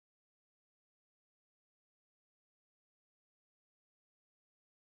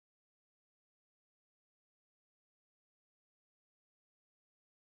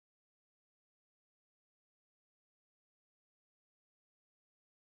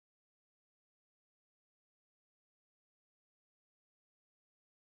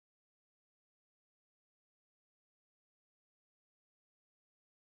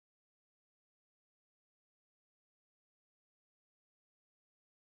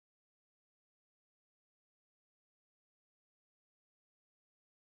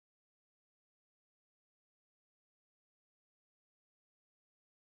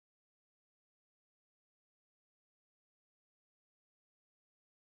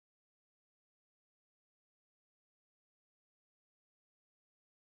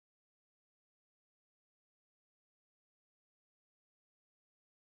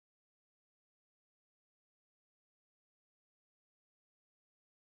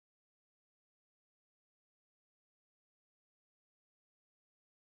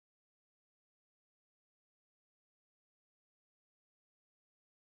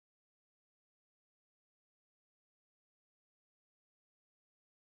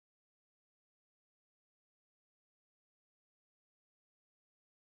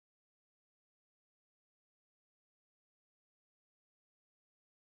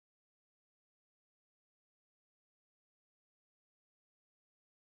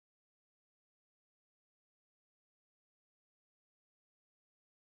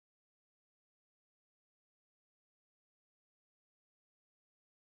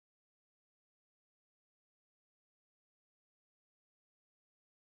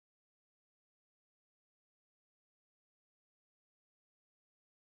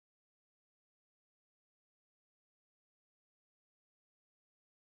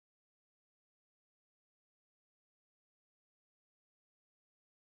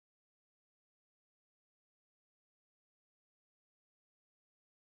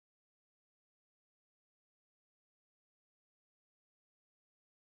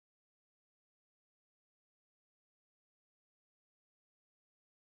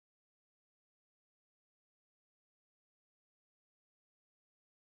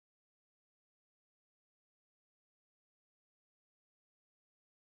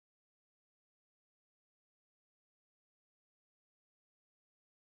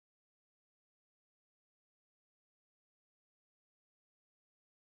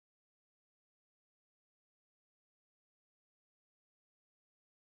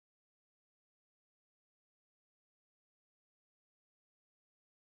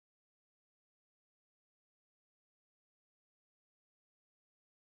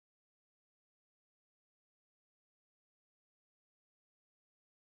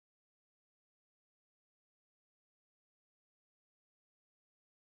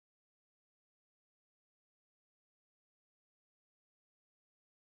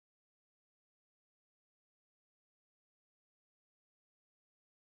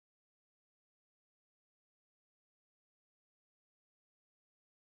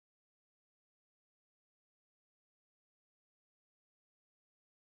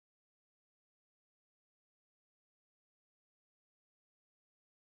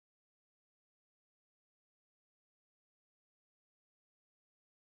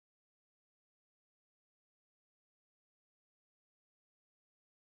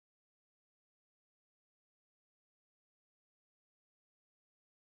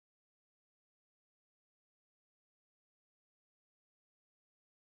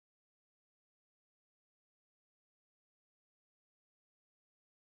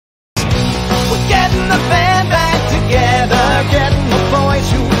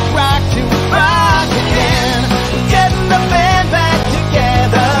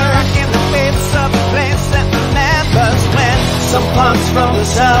from the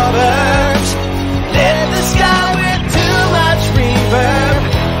suburbs. Lit the sky with too much reverb.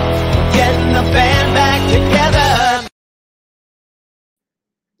 We're getting the band back together.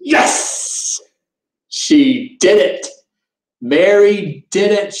 Yes! She did it. Mary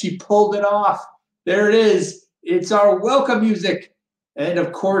did it. She pulled it off. There it is. It's our welcome music. And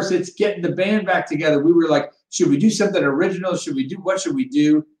of course, it's getting the band back together. We were like, should we do something original? What should we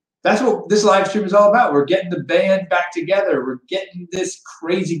do? That's what this live stream is all about. We're getting the band back together. We're getting this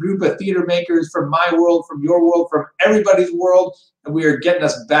crazy group of theater makers from my world, from your world, from everybody's world. And we are getting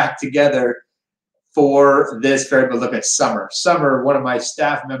us back together for this very, look at Summer. Summer, one of my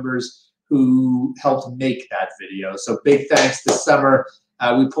staff members who helped make that video. So big thanks to Summer.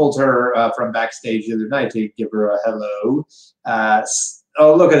 We pulled her from backstage the other night to give her a hello.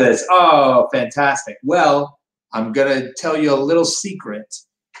 Oh, look at this. Oh, fantastic. Well, I'm going to tell you a little secret.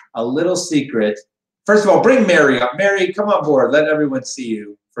 A little secret. First of all, bring Mary up. Mary, come on board. Let everyone see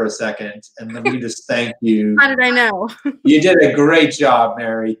you for a second. And let me just thank you. How did I know? You did a great job,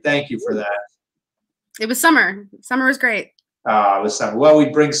 Mary. Thank you for that. It was Summer. Summer was great. It was Summer. Well, we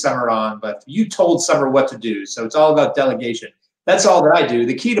bring Summer on, but you told Summer what to do. So it's all about delegation. That's all that I do.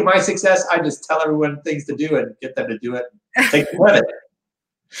 The key to my success, I just tell everyone things to do and get them to do it. Take the credit.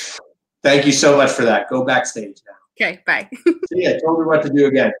 Thank you so much for that. Go backstage now. Okay, bye. So yeah, told her what to do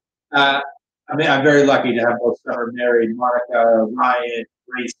again. I mean, I'm very lucky to have both Summer, Mary, Monica, Ryan,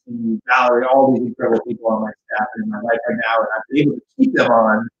 Gracie, Valerie, all these incredible people on my staff and in my life right now, and I've been able to keep them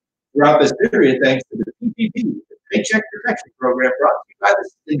on throughout this period thanks to the PPP, the Paycheck Protection Program, brought to you by the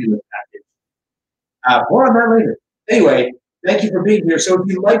stimulus package. More on that later. Anyway, thank you for being here. So if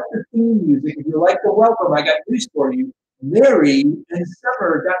you like the theme music, if you like the welcome, I got news for you. Mary and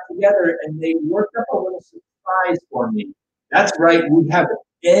Summer got together and they worked up a little surprise for me. That's right, we have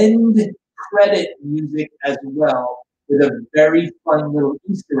end credit music as well with a very fun little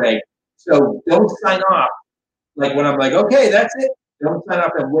Easter egg. So don't sign off. Like when I'm like, okay, that's it. Don't sign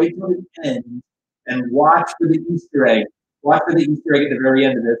off and wait till the end and watch for the Easter egg. Watch for the Easter egg at the very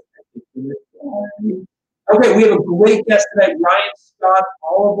end of this. Okay, we have a great guest tonight. Ryan Scott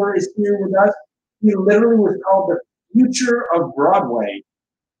Oliver is here with us. He literally was called the future of Broadway.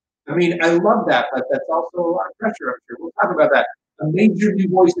 I mean, I love that, but that's also a lot of pressure, I'm sure. We'll talk about that. A major new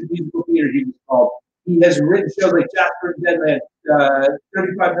voice in musical theater, he was called. He has written shows like Jasper and Deadland,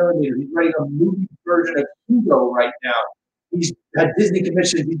 35 millimeter. He's writing a movie version of Hugo right now. He's had Disney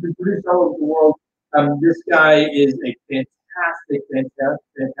commissions. He's been produced all over the world. This guy is a fantastic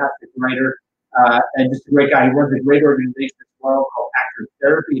writer and just a great guy. He runs a great organization as well called Actors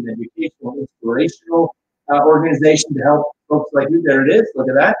Therapy, an educational, inspirational organization to help folks like you. There it is. Look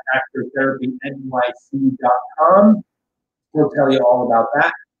at that. ActorsTherapyNYC.com. We'll tell you all about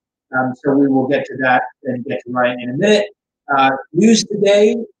that. So we will get to that and get to Ryan in a minute. News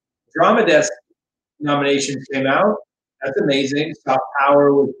today, Drama Desk nominations came out. That's amazing. Soft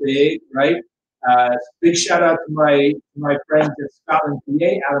Power was big, right? Big shout out to my friends at Scotland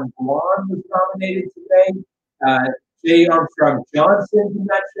PA. Adam Blond was nominated today. J. Armstrong Johnson in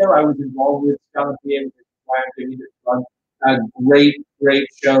that show. I was involved with Scotland PA, which is why I'm giving this fun. Great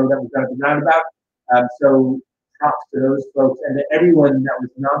show that was done at the Roundabout. So props to those folks and to everyone that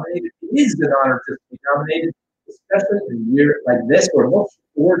was nominated. It is an honor to be nominated, especially in a year like this where most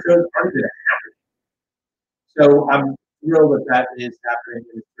award shows aren't even happening. So I'm thrilled that is happening.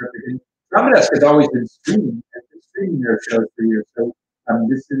 It's terrific. And Drama Desk has always been streaming their shows for years. So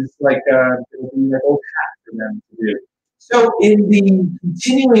this is like it'll be like old hat for them to do. So in the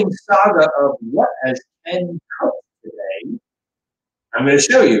continuing saga of what has Ken cooked today, I'm going to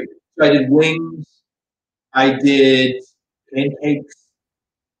show you. So I did wings, I did pancakes,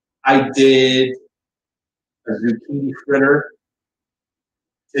 I did a zucchini fritter.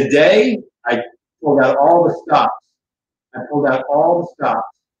 Today, I pulled out all the stops.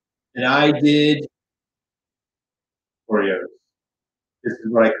 And I did Oreos. This is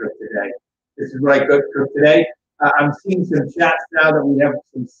what I cooked today. I'm seeing some chats now that we have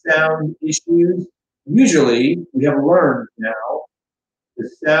some sound issues. Usually, we have learned now, the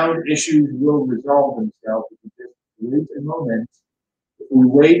sound issues will resolve themselves if we just wait a moment. If we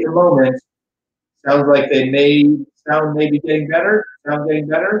wait a moment, sounds like sound may be getting better. Sound getting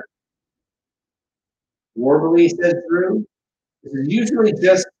better. Warbly says through. This is usually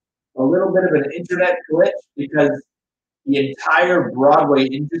just a little bit of an internet glitch because the entire Broadway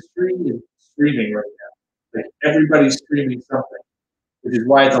industry is streaming right now. Like everybody's streaming something, which is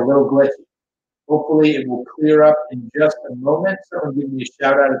why it's a little glitchy. Hopefully it will clear up in just a moment. Someone give me a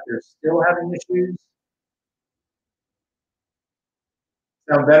shout out if they're still having issues.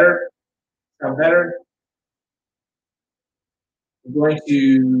 Sound better? I'm going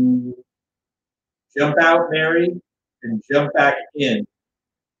to jump out, Mary, and jump back in.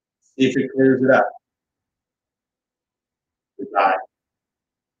 See if it clears it up. Goodbye.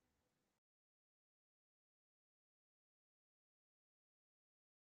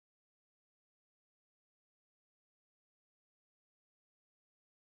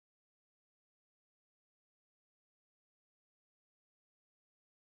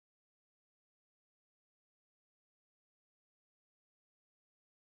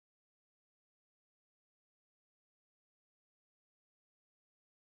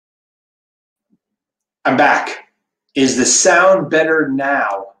 I'm back. Is the sound better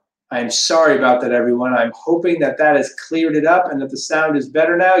now? I'm sorry about that, everyone. I'm hoping that that has cleared it up and that the sound is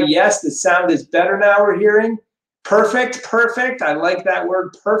better now. Yes, the sound is better now, we're hearing. Perfect, perfect. I like that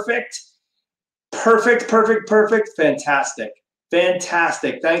word, perfect. Perfect, perfect, perfect. Fantastic.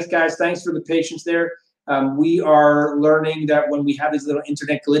 Fantastic. Thanks, guys. Thanks for the patience there. We are learning that when we have these little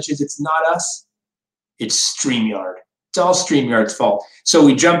internet glitches, it's not us, it's StreamYard. It's all StreamYard's fault. So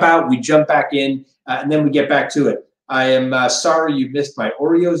we jump out, we jump back in, and then we get back to it. I am sorry you missed my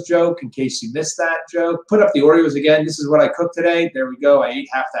Oreos joke, in case you missed that joke. Put up the Oreos again. This is what I cooked today. There we go. I ate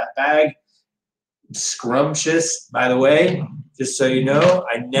half that bag. Scrumptious, by the way, just so you know.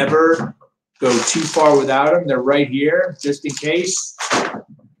 I never go too far without them. They're right here, just in case.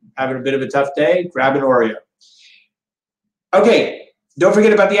 Having a bit of a tough day, grab an Oreo. Okay, don't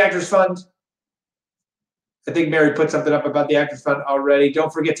forget about the Actors Fund. I think Mary put something up about the Actors Fund already.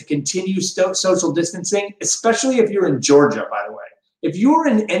 Don't forget to continue social distancing, especially if you're in Georgia, by the way. If you're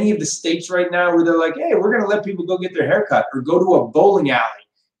in any of the states right now where they're like, hey, we're going to let people go get their haircut or go to a bowling alley.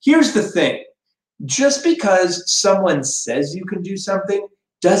 Here's the thing. Just because someone says you can do something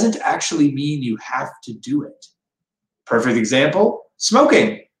doesn't actually mean you have to do it. Perfect example,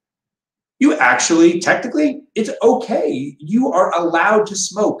 smoking. You actually, technically, it's okay. You are allowed to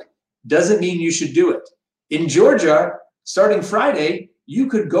smoke. Doesn't mean you should do it. In Georgia, starting Friday, you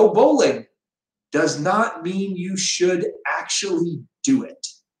could go bowling. Does not mean you should actually do it.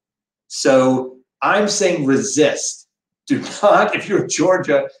 So I'm saying resist. Do not, if you're in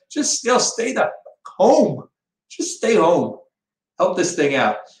Georgia, just still stay home. Just stay home. Help this thing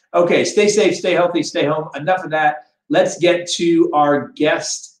out. Okay, stay safe, stay healthy, stay home. Enough of that. Let's get to our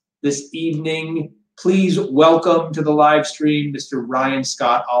guest this evening. Please welcome to the live stream, Mr. Ryan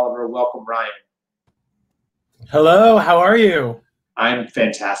Scott Oliver. Welcome, Ryan. Hello, how are you? I'm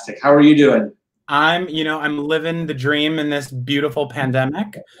fantastic. How are you doing? I'm living the dream in this beautiful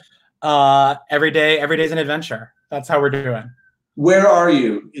pandemic. Every day's an adventure. That's how we're doing. Where are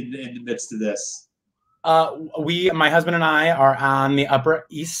you in the midst of this? My husband and I are on the Upper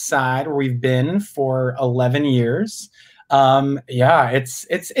East Side, where we've been for 11 years. Yeah, it's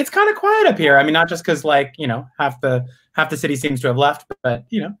kind of quiet up here. I mean, not just because half the city seems to have left, but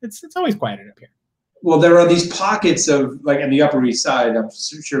it's always quiet up here. Well, there are these pockets of, like, in the Upper East Side, I'm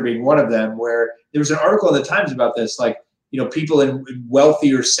sure being one of them, where there was an article in the Times about this, like, people in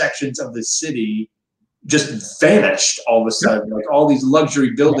wealthier sections of the city just vanished all of a sudden. Like, all these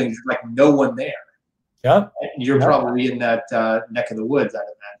luxury buildings, like no one there. Yeah. You're probably in that neck of the woods, I'd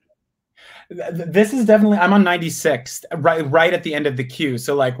imagine. This is definitely, I'm on 96th, right at the end of the queue.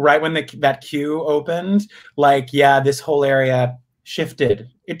 So like right when that queue opened, like, yeah, this whole area shifted.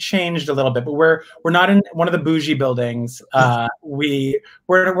 It changed a little bit, but we're not in one of the bougie buildings. We're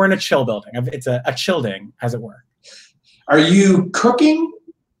in a chill building. It's a childing, as it were. Are you cooking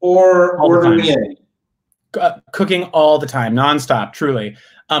or ordering in? Cooking all the time, nonstop, truly.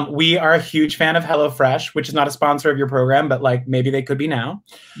 We are a huge fan of HelloFresh, which is not a sponsor of your program, but like maybe they could be now.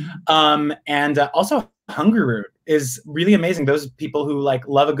 And also Hungry Root is really amazing. Those people who like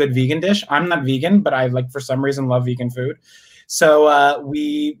love a good vegan dish. I'm not vegan, but I for some reason love vegan food. So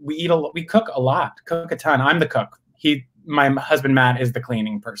we cook a lot, cook a ton. I'm the cook. My husband Matt is the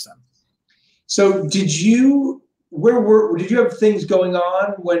cleaning person. So did you have things going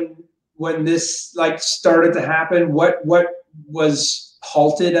on when this like started to happen? What was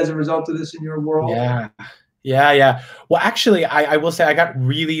halted as a result of this in your world? Yeah. Well, actually, I will say I got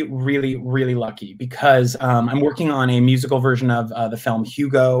really, really, really lucky because I'm working on a musical version of the film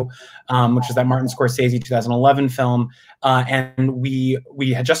Hugo, which is that Martin Scorsese 2011 film. And we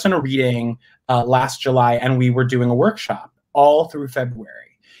had just done a reading last July, and we were doing a workshop all through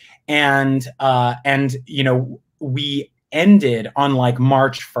February. And we ended on like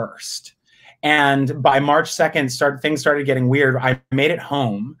March 1st. And by March 2nd, things started getting weird. I made it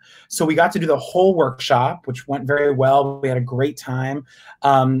home. So we got to do the whole workshop, which went very well. We had a great time.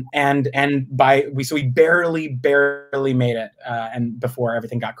 So we barely made it and before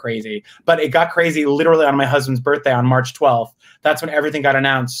everything got crazy. But it got crazy literally on my husband's birthday on March 12th. That's when everything got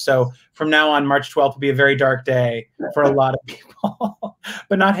announced. So from now on, March 12th will be a very dark day for a lot of people.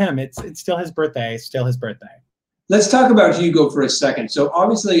 But not him. It's still his birthday. Let's talk about Hugo for a second. So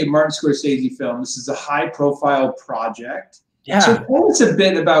obviously a Martin Scorsese film. This is a high-profile project. Yeah. So tell us a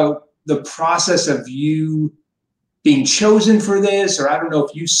bit about the process of you being chosen for this, or I don't know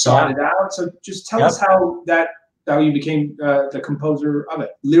if you sought it out. So just tell us how you became the composer of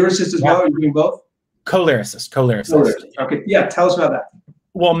it. Lyricist as well? Are you doing both? Co-lyricist. Okay. Yeah. Tell us about that.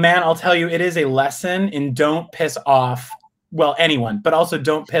 Well, man, I'll tell you, it is a lesson in don't piss off, well, anyone, but also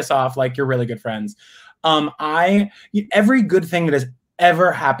don't piss off like your really good friends. Every good thing that has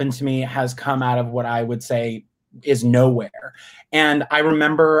ever happened to me has come out of what I would say is nowhere. And I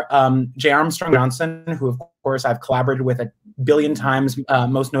remember J. Armstrong Johnson, who of course I've collaborated with a billion times,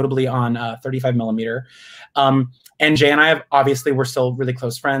 most notably on 35 millimeter. And Jay and I we're still really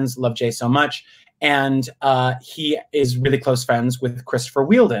close friends, love Jay so much. And he is really close friends with Christopher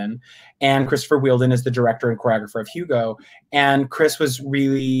Wheeldon. And Christopher Wheeldon is the director and choreographer of Hugo. And Chris was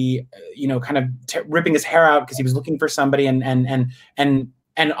really, kind of ripping his hair out because he was looking for somebody and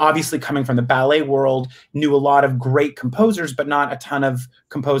obviously coming from the ballet world, knew a lot of great composers, but not a ton of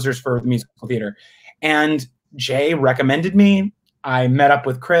composers for the musical theater. And Jay recommended me. I met up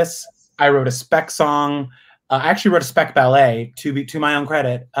with Chris. I wrote a spec song. I actually wrote a spec ballet to my own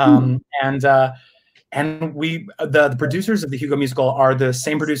credit. And the producers of the Hugo musical are the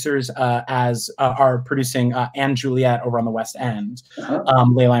same producers as are producing Anne Juliet over on the West End,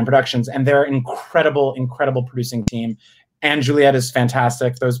 Leyline Productions, and they're an incredible producing team. Anne Juliet is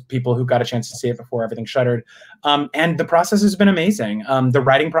fantastic. Those people who got a chance to see it before everything shuttered, and the process has been amazing. The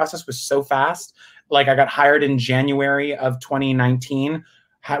writing process was so fast. Like I got hired in January of 2019.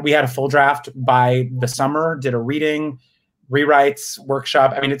 We had a full draft by the summer. Did a reading. Rewrites,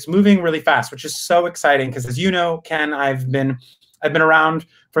 workshop. I mean, it's moving really fast, which is so exciting because, as you know, Ken, I've been around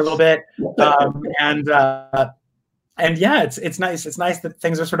for a little bit, and yeah, it's nice. It's nice that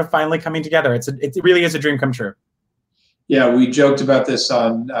things are sort of finally coming together. It really is a dream come true. Yeah, we joked about this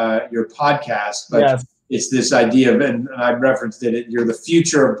on your podcast, but it's this idea of, and I referenced it. You're the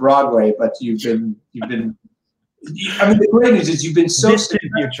future of Broadway, but you've been. I mean, the great news is you've been so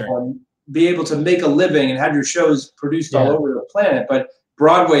successful. Be able to make a living and have your shows produced all over the planet, but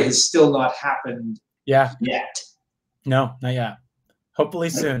Broadway has still not happened yet. No, not yet. Hopefully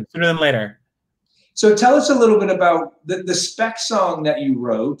soon, sooner than later. So tell us a little bit about the spec song that you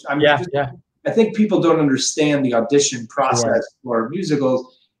wrote. I mean, I think people don't understand the audition process for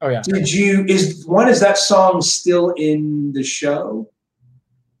musicals. Oh yeah. Is that song still in the show?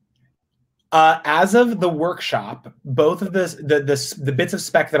 As of the workshop, both of the bits of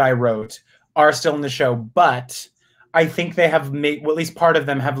spec that I wrote are still in the show, but I think they have made, well, at least part of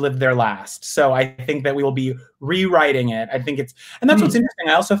them have lived their last. So I think that we will be rewriting it. I think and that's what's interesting.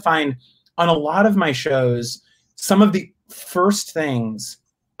 I also find on a lot of my shows, some of the first things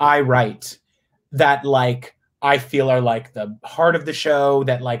I write that I feel are like the heart of the show,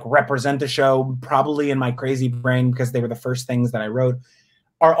 that represent the show, probably in my crazy brain because they were the first things that I wrote,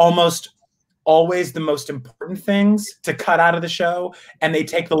 are almost always the most important things to cut out of the show, and they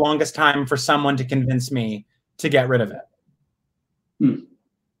take the longest time for someone to convince me to get rid of it.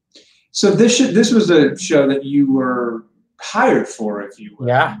 So this was a show that you were hired for, if you will.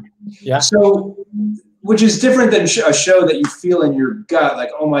 Yeah. So, which is different than a show that you feel in your gut,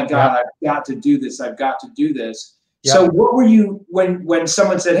 like, oh my God, I've got to do this. I've got to do this. Yep. So what were you, when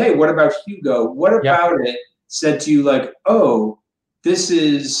someone said, hey, what about Hugo? What about it said to you like, oh, this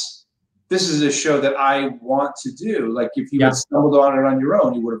is a show that I want to do. Like if you had stumbled on it on your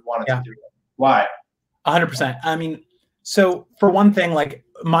own, you would have wanted to do it. Why? 100%. I mean, so for one thing,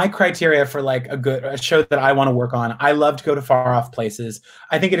 my criteria for a show that I want to work on, I love to go to far off places.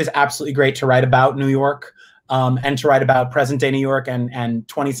 I think it is absolutely great to write about New York and to write about present day New York and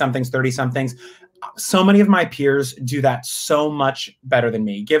 20 somethings, 30 somethings. So many of my peers do that so much better than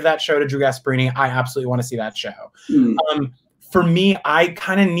me. Give that show to Drew Gasparini. I absolutely want to see that show. For me, I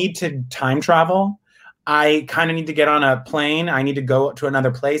kind of need to time travel. I kind of need to get on a plane. I need to go to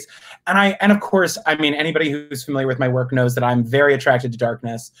another place. And of course, I mean, anybody who's familiar with my work knows that I'm very attracted to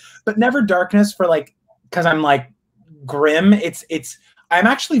darkness, but never darkness for because I'm grim. I'm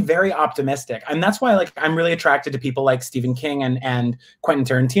actually very optimistic. And that's why I'm really attracted to people like Stephen King and Quentin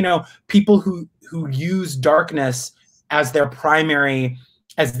Tarantino, people who use darkness as their primary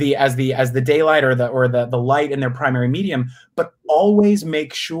as the daylight or the light in their primary medium, but always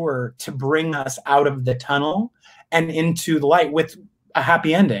make sure to bring us out of the tunnel and into the light with a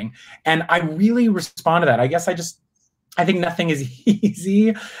happy ending. And I really respond to that. I guess I think nothing is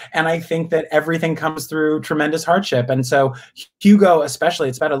easy, and I think that everything comes through tremendous hardship. And so Hugo, especially,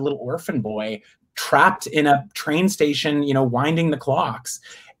 it's about a little orphan boy trapped in a train station, you know, winding the clocks.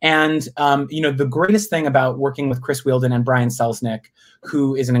 And, you know, the greatest thing about working with Chris Wheeldon and Brian Selznick,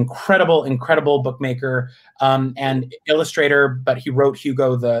 who is an incredible, incredible bookmaker and illustrator, but he wrote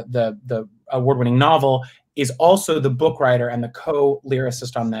Hugo, the award-winning novel, is also the book writer and the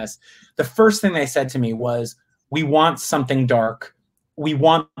co-lyricist on this. The first thing they said to me was, we want something dark. We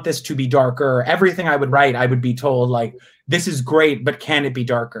want this to be darker. Everything I would write, I would be told, like, this is great, but can it be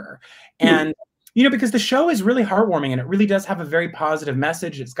darker? And you know, because the show is really heartwarming and it really does have a very positive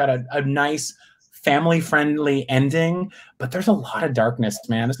message. It's got a nice family-friendly ending, but there's a lot of darkness,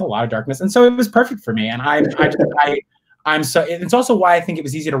 man. There's a lot of darkness. And so it was perfect for me. And I'm so, it's also why I think it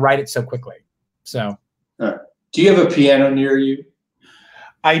was easy to write it so quickly. So. Do you have a piano near you?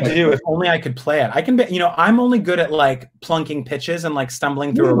 I do. If only I could play it. I can be, you know, I'm only good at like plunking pitches and like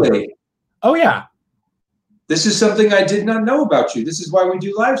stumbling through a room. Oh yeah. This is something I did not know about you. This is why we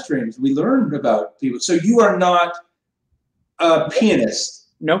do live streams. We learned about people. So you are not a pianist.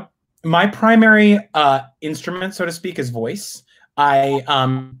 Nope. My primary instrument, so to speak, is voice. My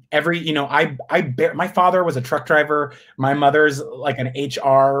father was a truck driver. My mother's like an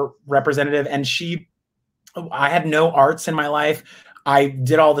HR representative, and I had no arts in my life. I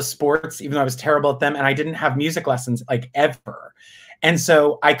did all the sports, even though I was terrible at them, and I didn't have music lessons like ever. And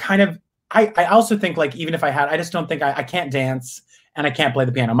so I also think, like, even if I had, I just don't think I can't dance and I can't play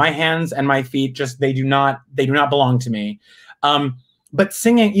the piano. My hands and my feet they do not belong to me. But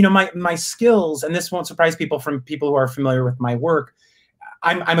singing, you know, my skills, and this won't surprise people from people who are familiar with my work,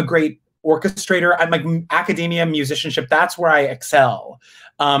 I'm a great orchestrator. I'm like academia, musicianship. That's where I excel.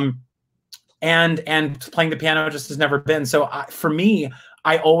 And playing the piano just has never been. So for me,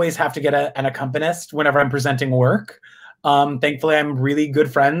 I always have to get an accompanist whenever I'm presenting work. Thankfully, I'm really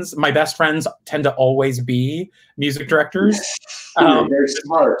good friends. My best friends tend to always be music directors. They're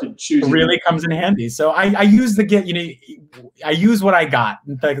smart and choosing. It really comes in handy. So I use I use what I got.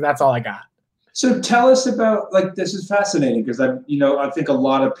 That's all I got. So tell us about, like, this is fascinating because I think a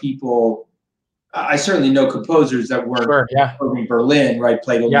lot of people, I certainly know composers that weren't in Berlin, right?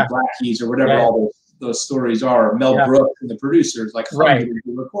 Played only Black Keys or whatever all those stories are. Mel Brooks and the producers, like the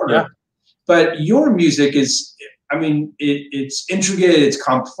recorder. Yeah. But your music is, I mean, it's intricate, it's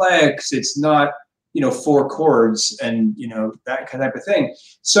complex, it's not, you know, 4 chords and, you know, that kind of thing.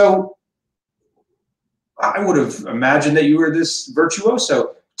 So I would have imagined that you were this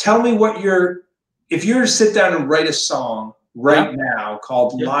virtuoso. Tell me if you were to sit down and write a song right now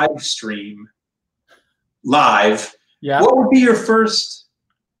called Livestream, what would be your first,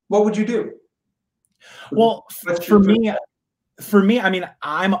 what would you do? Well, for me, I mean,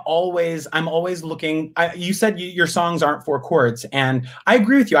 I'm always looking. You said your songs aren't 4 chords, and I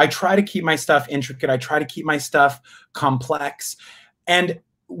agree with you. I try to keep my stuff intricate. I try to keep my stuff complex. And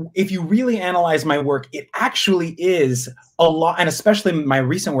if you really analyze my work, it actually is a lot, and especially my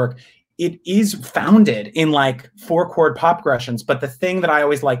recent work, it is founded in like 4 chord pop progressions. But the thing that I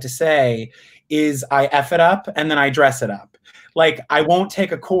always like to say is I F it up and then I dress it up. Like, I won't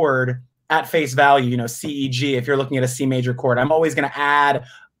take a chord at face value, you know, C, E, G, if you're looking at a C major chord. I'm always going to add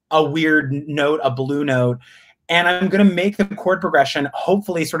a weird note, a blue note, and I'm going to make the chord progression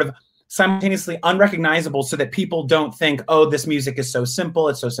hopefully sort of simultaneously unrecognizable so that people don't think, oh, this music is so simple,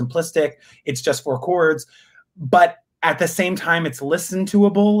 it's so simplistic, it's just 4 chords. But at the same time, it's listen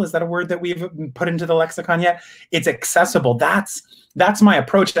toable. Is that a word that we've put into the lexicon yet? It's accessible. That's my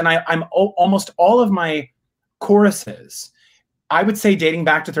approach. And I'm almost all of my choruses, I would say, dating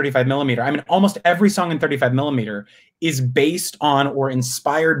back to 35mm. I mean, almost every song in 35mm is based on or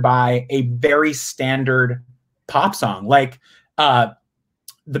inspired by a very standard pop song, like The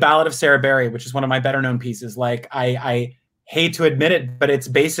Ballad of Sarah Berry, which is one of my better known pieces. Like, I hate to admit it, but it's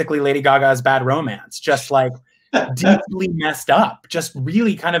basically Lady Gaga's Bad Romance, just like deeply messed up, just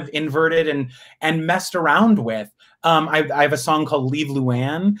really kind of inverted and messed around with. I have a song called Leave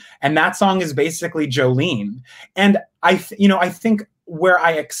Luann, and that song is basically Jolene. And I think where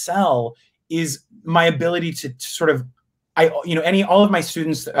I excel is my ability to sort of, all of my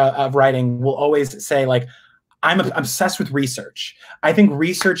students of writing will always say, like, I'm obsessed with research. I think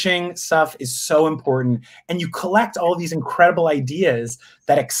researching stuff is so important, and you collect all of these incredible ideas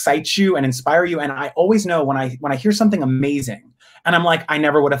that excite you and inspire you. And I always know when I hear something amazing, and I'm like, I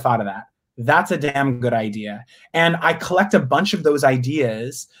never would have thought of that. that's a damn good idea. And I collect a bunch of those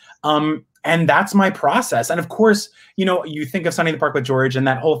ideas. And that's my process. And of course, you know, you think of Sunny in the Park with George and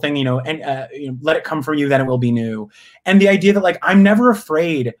that whole thing, you know, and let it come from you, then it will be new. And the idea that like, I'm never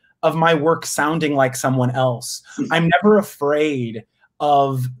afraid of my work sounding like someone else. I'm never afraid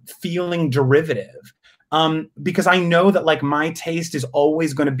of feeling derivative. Because I know that like my taste is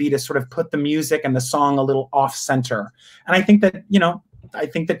always going to be to sort of put the music and the song a little off center. And I think that, you know, I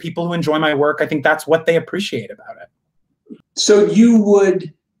think that people who enjoy my work, I think that's what they appreciate about it. So you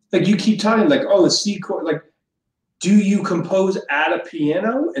would, like, you keep talking like, oh, the C chord, like, do you compose at a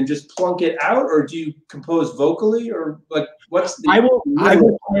piano and just plunk it out, or do you compose vocally, or like, what's the? I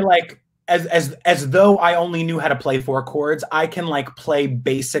will play like as though I only knew how to play 4 chords. I can like play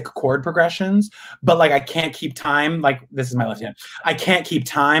basic chord progressions, but like I can't keep time. Like this is my left hand. I can't keep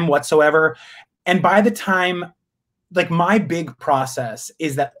time whatsoever. And by the time, like my big process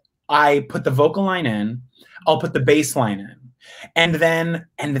is that I put the vocal line in, I'll put the bass line in. And then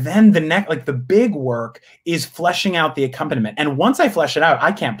the next, like the big work is fleshing out the accompaniment. And once I flesh it out,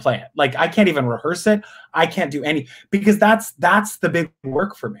 I can't play it. Like I can't even rehearse it. I can't do any, because that's the big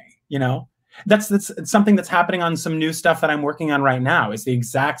work for me. You know, that's something that's happening on some new stuff that I'm working on right now. It's the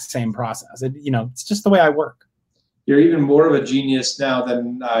exact same process. You know, it's just the way I work. You're even more of a genius now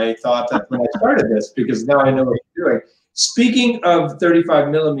than I thought that when I started this, because now I know what you're doing. Speaking of 35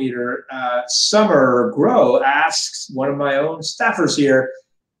 millimeter, Summer Grow asks one of my own staffers here,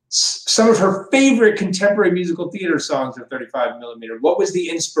 some of her favorite contemporary musical theater songs are 35 millimeter. What was the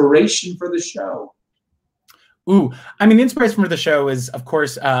inspiration for the show? Ooh, I mean, the inspiration for the show is, of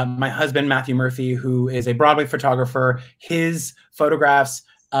course, my husband, Matthew Murphy, who is a Broadway photographer. His photographs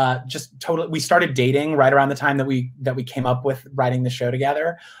just totally, we started dating right around the time that we came up with writing the show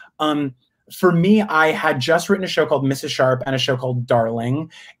together. For me, I had just written a show called Mrs. Sharp and a show called Darling,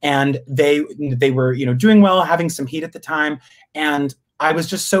 and they were, you know, doing well, having some heat at the time, and I was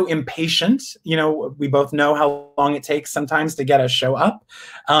just so impatient. You know, we both know how long it takes sometimes to get a show up.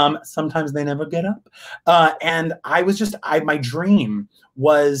 Sometimes they never get up, and I was just, my dream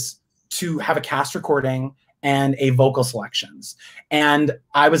was to have a cast recording and a vocal selections, and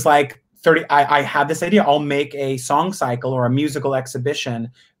I was like, I had this idea, I'll make a song cycle or a musical exhibition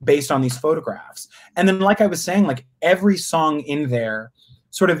based on these photographs. And then, like I was saying, like every song in there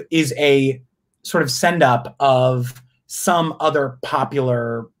sort of is a sort of send up of some other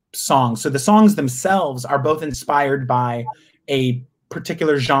popular song. So the songs themselves are both inspired by a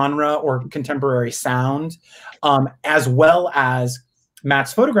particular genre or contemporary sound, as well as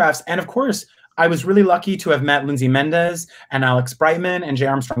Matt's photographs. And of course, I was really lucky to have met Lindsay Mendez and Alex Brightman and J.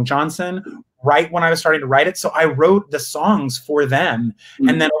 Armstrong Johnson right when I was starting to write it. So I wrote the songs for them.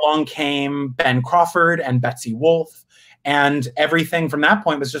 And then along came Ben Crawford and Betsy Wolfe, and everything from that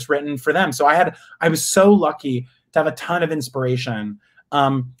point was just written for them. So I was so lucky to have a ton of inspiration.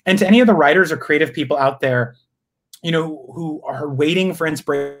 And to any of the writers or creative people out there, you know, who are waiting for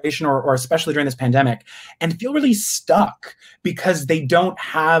inspiration, or especially during this pandemic, and feel really stuck because they don't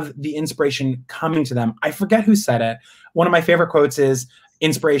have the inspiration coming to them. I forget who said it. One of my favorite quotes is,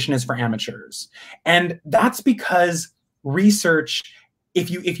 "Inspiration is for amateurs." And that's because research, if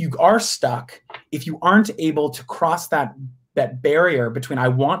you are stuck, if you aren't able to cross that barrier between I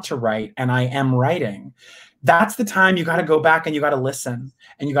want to write and I am writing, that's the time you got to go back and you got to listen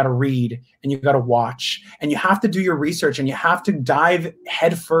and you got to read and you got to watch and you have to do your research and you have to dive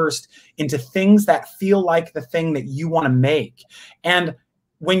headfirst into things that feel like the thing that you want to make. And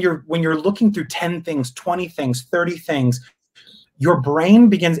when you're looking through 10 things, 20 things, 30 things, your brain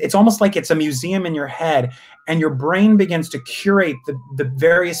begins, it's almost like it's a museum in your head, and your brain begins to curate the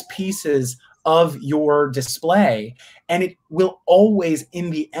various pieces of your display, and it will always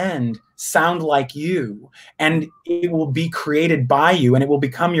in the end sound like you, and it will be created by you, and it will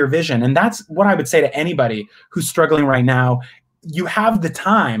become your vision. And that's what I would say to anybody who's struggling right now. You have the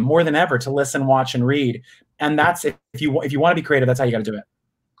time more than ever to listen, watch, and read, and that's, if you want to be creative, that's how you got to do it.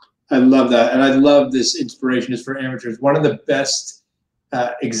 I love that, and I love this inspiration is for amateurs. One of the best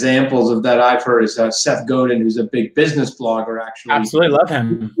examples of that I've heard is Seth Godin, who's a big business blogger, actually. Absolutely love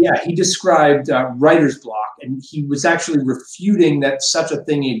him. Yeah, he described writer's block, and he was actually refuting that such a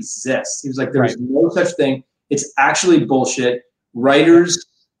thing exists. He was like, there's no such thing. It's actually bullshit. Writers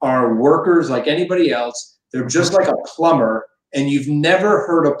are workers like anybody else. They're just like a plumber, and you've never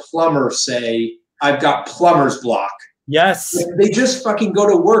heard a plumber say, I've got plumber's block. Yes. They just fucking go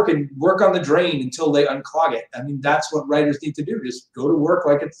to work and work on the drain until they unclog it. I mean, that's what writers need to do. Just go to work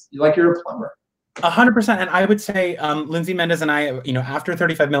like you're a plumber. 100%. And I would say Lindsay Mendez and I, you know, after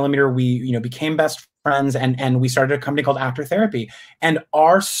 35 millimeter, we, became best friends, and we started a company called Actor Therapy. And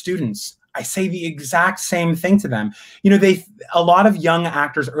our students, I say the exact same thing to them. You know, a lot of young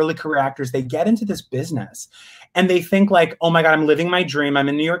actors, early career actors, they get into this business and they think like, oh my God, I'm living my dream. I'm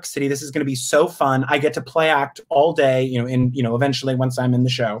in New York City. This is going to be so fun. I get to play act all day, eventually once I'm in the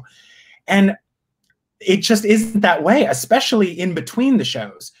show. And it just isn't that way, especially in between the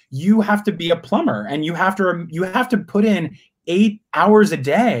shows. You have to be a plumber and you have to put in 8 hours a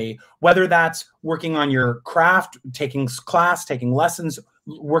day, whether that's working on your craft, taking class, taking lessons,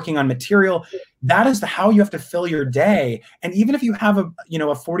 working on material. That is how you have to fill your day. And even if you have a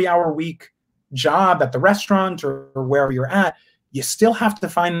 40-hour week job at the restaurant or wherever you're at, you still have to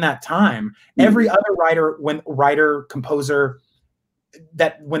find that time. Every other writer, composer,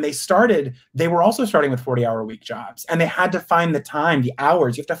 that when they started, they were also starting with 40-hour week jobs, and they had to find the time, the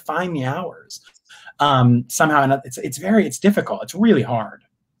hours. You have to find the hours somehow, and it's difficult. It's really hard.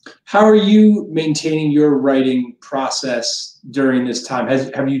 How are you maintaining your writing process during this time?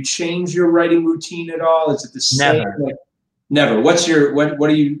 Have you changed your writing routine at all? Is it the same? Never. Never. What's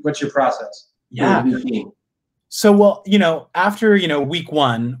your process? Yeah. So, well, after, week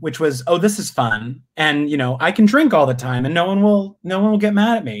 1, which was, oh, this is fun. And, I can drink all the time and no one will get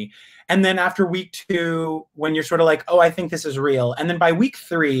mad at me. And then after week 2, when you're sort of like, oh, I think this is real. And then by week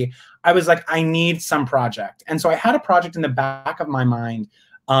 3, I was like, I need some project. And so I had a project in the back of my mind.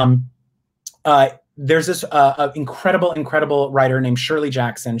 There's this incredible writer named Shirley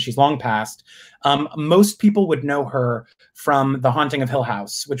Jackson. She's long passed. Most people would know her from The Haunting of Hill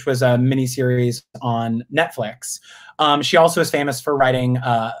House, which was a miniseries on Netflix. She also is famous for writing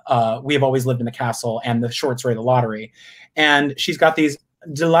We Have Always Lived in the Castle and the short story The Lottery. And she's got these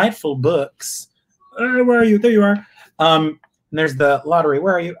delightful books. Where are you? There you are. And there's The Lottery.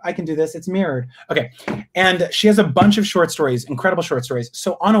 Where are you? I can do this. It's mirrored. Okay. And she has a bunch of short stories, incredible short stories.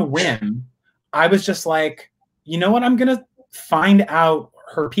 So on a whim, I was just like, you know what? I'm going to find out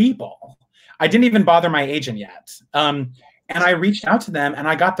her people. I didn't even bother my agent yet. And I reached out to them and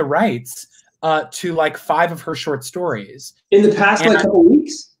I got the rights to like 5 of her short stories. In the past couple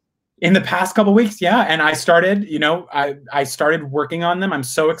weeks? In the past couple weeks, yeah. And I started, I started working on them. I'm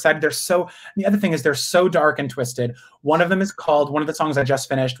so excited. The other thing is they're so dark and twisted. One of the songs I just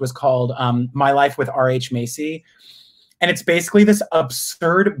finished was called My Life with R.H. Macy. And it's basically this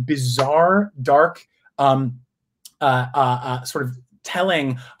absurd, bizarre, dark sort of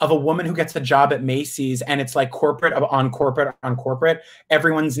telling of a woman who gets a job at Macy's, and it's like corporate on corporate on corporate.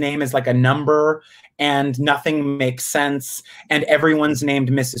 Everyone's name is like a number and nothing makes sense. And everyone's named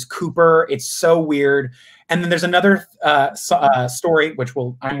Mrs. Cooper. It's so weird. And then there's another story, which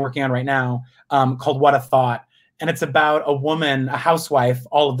I'm working on right now, called What a Thought. And it's about a woman, a housewife.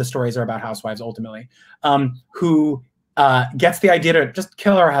 All of the stories are about housewives ultimately, who gets the idea to just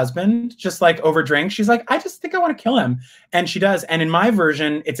kill her husband, just like over drink. She's like, I just think I want to kill him. And she does. And in my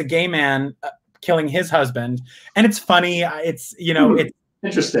version, it's a gay man killing his husband. And it's funny. It's, it's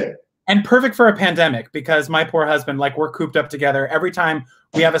interesting. And perfect for a pandemic, because my poor husband, like, we're cooped up together. Every time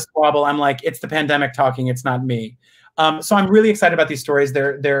we have a squabble, I'm like, it's the pandemic talking. It's not me. So I'm really excited about these stories.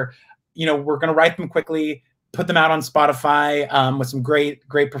 They're we're going to write them quickly, put them out on Spotify with some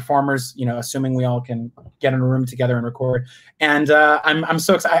great performers, assuming we all can get in a room together and record. And I'm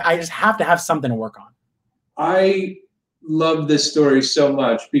so excited. I just have to have something to work on. I love this story so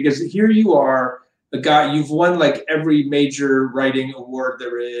much because here you are, a guy, you've won like every major writing award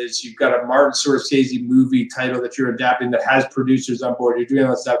there is. You've got a Martin Scorsese movie title that you're adapting that has producers on board. You're doing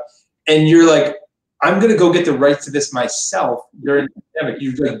all that stuff. And you're like, I'm going to go get the rights to this myself during the pandemic.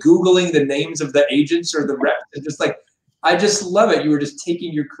 You're like Googling the names of the agents or the reps. And just like, I just love it. You were just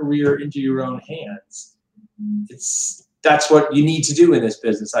taking your career into your own hands. That's what you need to do in this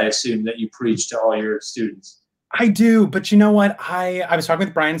business, I assume, that you preach to all your students. I do, but you know what? I was talking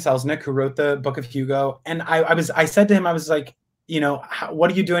with Brian Selznick, who wrote the Book of Hugo, and I said to him, I was like,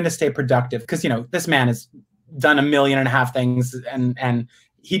 what are you doing to stay productive? Because this man has done 1.5 million things, and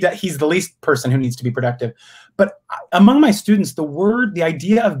he's the least person who needs to be productive. But among my students, the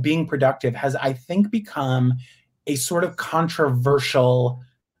idea of being productive has, I think, become a sort of controversial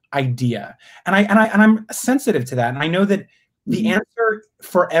idea, and I'm sensitive to that, and I know that the answer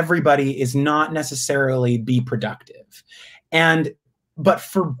for everybody is not necessarily be productive. But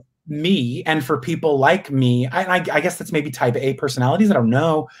for me and for people like me, I guess that's maybe type A personalities, I don't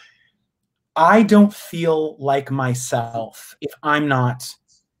know. I don't feel like myself if I'm not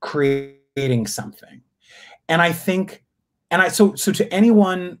creating something. And I think, so to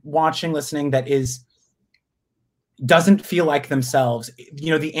anyone watching, listening that doesn't feel like themselves,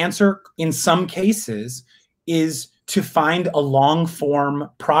 the answer in some cases is to find a long form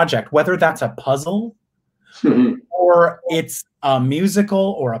project, whether that's a puzzle or it's a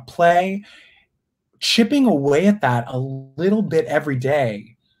musical or a play, chipping away at that a little bit every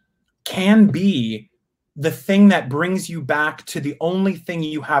day can be the thing that brings you back to the only thing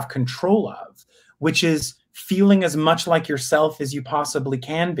you have control of, which is feeling as much like yourself as you possibly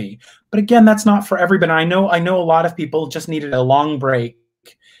can be. But again, that's not for everybody. I know a lot of people just needed a long break,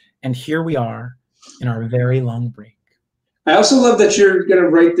 and here we are in our very long break. I also love that you're going to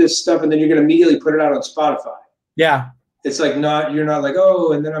write this stuff and then you're going to immediately put it out on Spotify. Yeah. It's like you're not like,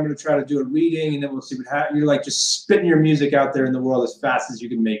 oh, and then I'm going to try to do a reading and then we'll see what happens. You're like just spitting your music out there in the world as fast as you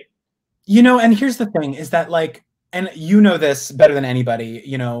can make it. You know, and here's the thing is that, like, and you know this better than anybody,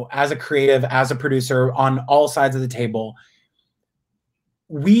 you know, as a creative, as a producer on all sides of the table,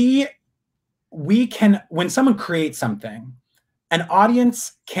 we can, when someone creates something, an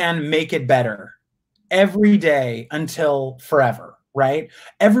audience can make it better every day until forever, right?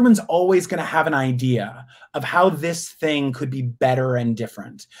 Everyone's always going to have an idea of how this thing could be better and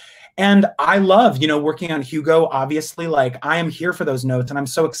different. And I love, you know, working on Hugo, obviously, like I am here for those notes and I'm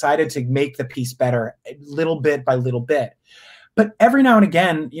so excited to make the piece better little bit by little bit. But every now and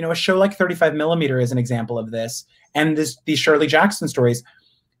again, you know, a show like 35mm is an example of this. And these Shirley Jackson stories,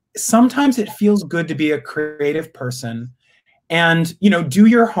 sometimes it feels good to be a creative person and, you know, do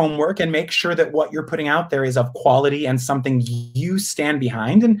your homework and make sure that what you're putting out there is of quality and something you stand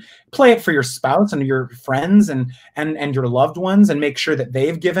behind, and play it for your spouse and your friends and your loved ones and make sure that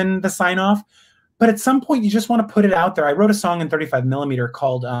they've given the sign off. But at some point you just want to put it out there. I wrote a song in 35mm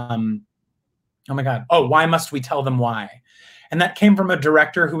called, oh my God, oh, Why Must We Tell Them Why? And that came from a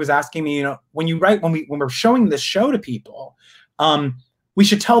director who was asking me, you know, when we're showing this show to people, we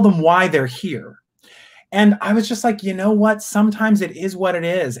should tell them why they're here. And I was just like, you know what? Sometimes it is what it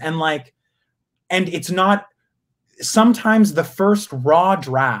is. And like, and it's not, sometimes the first raw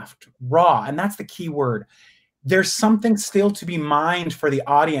draft, and that's the key word. There's something still to be mined for the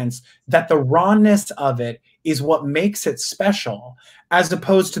audience, that the rawness of it is what makes it special, as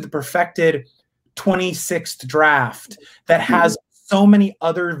opposed to the perfected 26th draft that has so many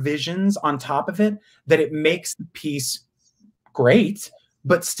other visions on top of it that it makes the piece great,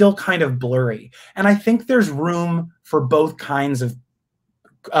 but still kind of blurry. And I think there's room for both kinds of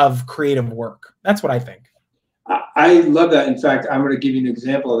creative work. That's what I think. I love that. In fact, I'm going to give you an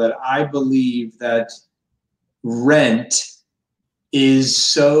example of that. I believe that Rent is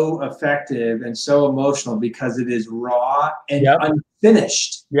so effective and so emotional because it is raw and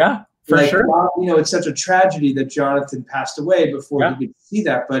unfinished. Yeah, for sure. You know, it's such a tragedy that Jonathan passed away before he could see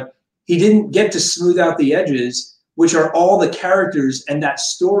that, but he didn't get to smooth out the edges, which are all the characters, and that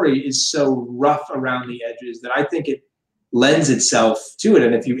story is so rough around the edges that I think it lends itself to it.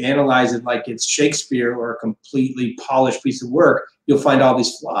 And if you analyze it like it's Shakespeare or a completely polished piece of work, you'll find all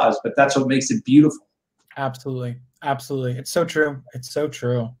these flaws, but that's what makes it beautiful. Absolutely. Absolutely. It's so true. It's so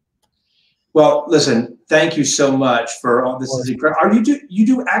true. Well, listen, thank you so much for all this. Is incredible. You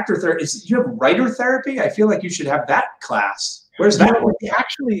do actor therapy? You have writer therapy? I feel like you should have that class. Where's that?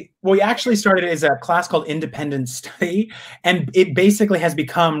 We actually started as a class called Independent Study, and it basically has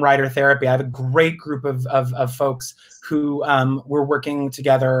become writer therapy. I have a great group of folks who we're working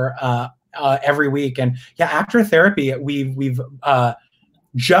together every week. And yeah, actor therapy, we've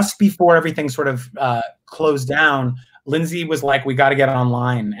just before everything sort of closed down, Lindsay was like, we got to get it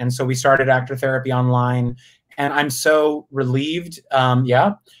online. And so we started actor therapy online, and I'm so relieved.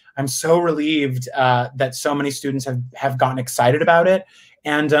 I'm so relieved that so many students have gotten excited about it.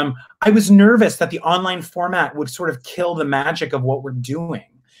 And I was nervous that the online format would sort of kill the magic of what we're doing.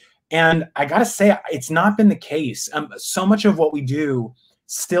 And I got to say, it's not been the case. So much of what we do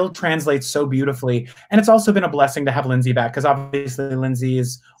still translates so beautifully. And it's also been a blessing to have Lindsay back, because obviously Lindsay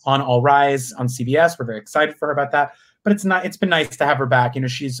is on All Rise on CBS. We're very excited for her about that. But it's been nice to have her back. You know,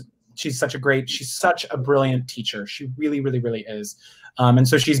 she's such a brilliant teacher. She really, really, really is. And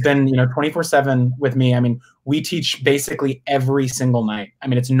so she's been, you know, 24/7 with me. I mean, we teach basically every single night. I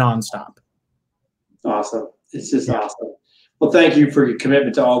mean, it's nonstop. Awesome. It's just awesome. Well, thank you for your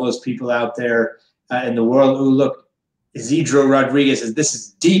commitment to all those people out there in the world. Oh, look, Isidro Rodriguez says, this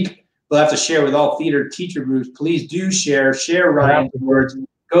is deep. We'll have to share with all theater teacher groups. Please do share Ryan's words.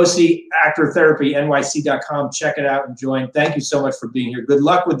 Go see actortherapynyc.com. Check it out and join. Thank you so much for being here. Good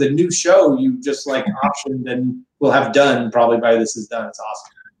luck with the new show you just optioned and we'll have done probably by this is done. It's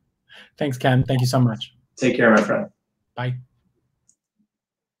awesome. Thanks, Ken. Thank you so much. Take care, my friend. Bye.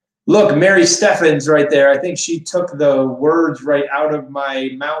 Look, Mary Steffens right there. I think she took the words right out of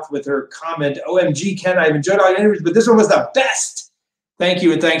my mouth with her comment. OMG, Ken, I've enjoyed all your interviews, but this one was the best. Thank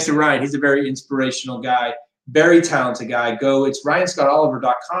you, and thanks to Ryan. He's a very inspirational guy. Very talented guy. It's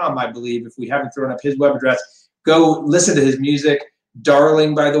ryanscottoliver.com, I believe, if we haven't thrown up his web address. Go listen to his music.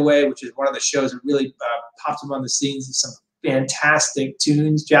 Darling, by the way, which is one of the shows that really pops him on the scenes. Some fantastic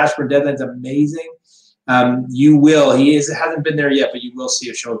tunes. Jasper and Deadland's amazing. You will. Hasn't been there yet, but you will see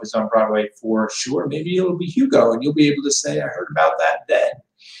a show of his on Broadway for sure. Maybe it'll be Hugo, and you'll be able to say, I heard about that then.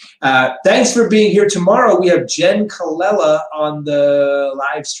 Thanks for being here. Tomorrow we have Jen Colella on the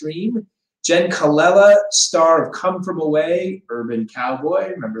live stream. Jen Colella, star of Come From Away, Urban Cowboy.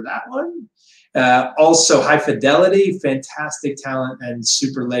 Remember that one? Also High Fidelity, fantastic talent and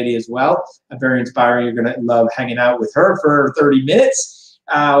super lady as well. Very inspiring. You're going to love hanging out with her for 30 minutes.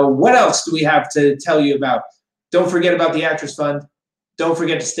 What else do we have to tell you about? Don't forget about the Actors Fund. Don't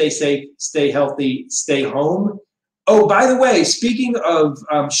forget to stay safe, stay healthy, stay home. Oh, by the way, speaking of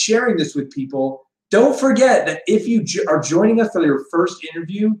sharing this with people, don't forget that if you are joining us for your first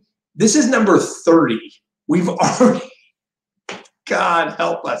interview, this is number 30. We've already, God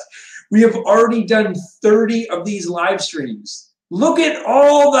help us. We have already done 30 of these live streams. Look at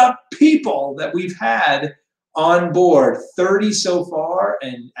all the people that we've had on board. 30 so far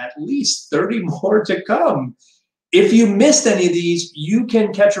and at least 30 more to come. If you missed any of these, you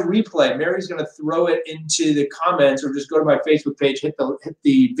can catch a replay. Mary's going to throw it into the comments, or just go to my Facebook page, hit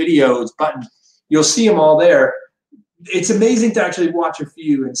the videos button. You'll see them all there. It's amazing to actually watch a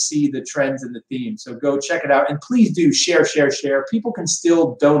few and see the trends and the themes. So go check it out. And please do share, share, share. People can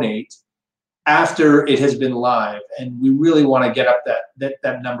still donate after it has been live. And we really want to get up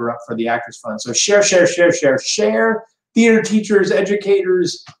that number up for the Actors Fund. So share, share, share, share, share. Theater teachers,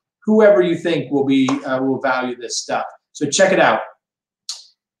 educators, whoever you think will value this stuff. So check it out.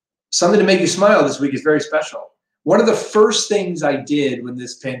 Something to make you smile this week is very special. One of the first things I did when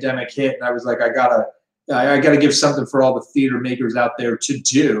this pandemic hit, and I was like, I gotta give something for all the theater makers out there to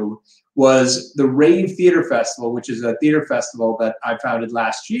do, was the Rave Theater Festival, which is a theater festival that I founded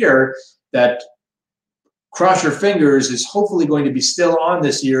last year that, cross your fingers, is hopefully going to be still on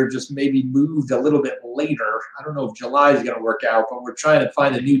this year, just maybe moved a little bit later. I don't know if July is going to work out, but we're trying to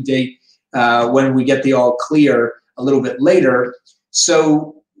find a new date when we get the all clear a little bit later.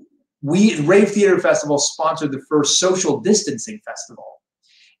 So Rave Theater Festival sponsored the first social distancing festival,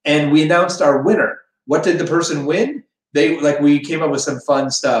 and we announced our winner. What did the person win? We came up with some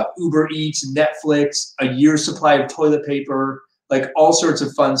fun stuff: Uber Eats, Netflix, a year's supply of toilet paper, like all sorts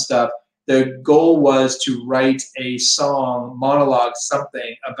of fun stuff. The goal was to write a song, monologue,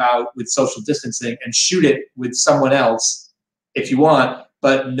 something with social distancing, and shoot it with someone else if you want,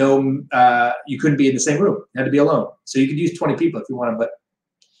 but no, you couldn't be in the same room. You had to be alone. So you could use 20 people if you wanted. But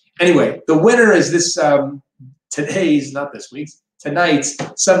anyway, the winner is this, not this week's, tonight's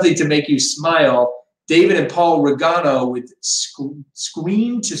Something to Make You Smile. David and Paul Regano with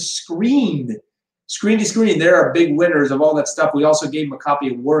Screen to Screen. Screen to Screen, they're our big winners of all that stuff. We also gave them a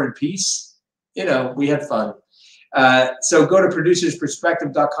copy of War and Peace. You know, we had fun. So go to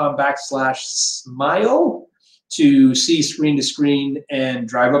producersperspective.com/smile to see Screen to Screen and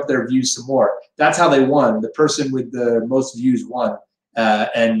drive up their views some more. That's how they won. The person with the most views won.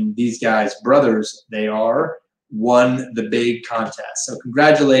 And these guys, brothers, they are, won the big contest. So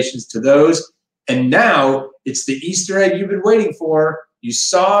congratulations to those. And now it's the Easter egg you've been waiting for. You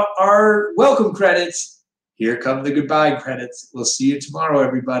saw our welcome credits. Here come the goodbye credits. We'll see you tomorrow,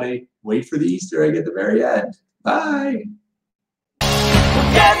 everybody. Wait for the Easter egg at the very end. Bye.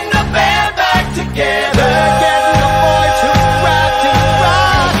 Yeah.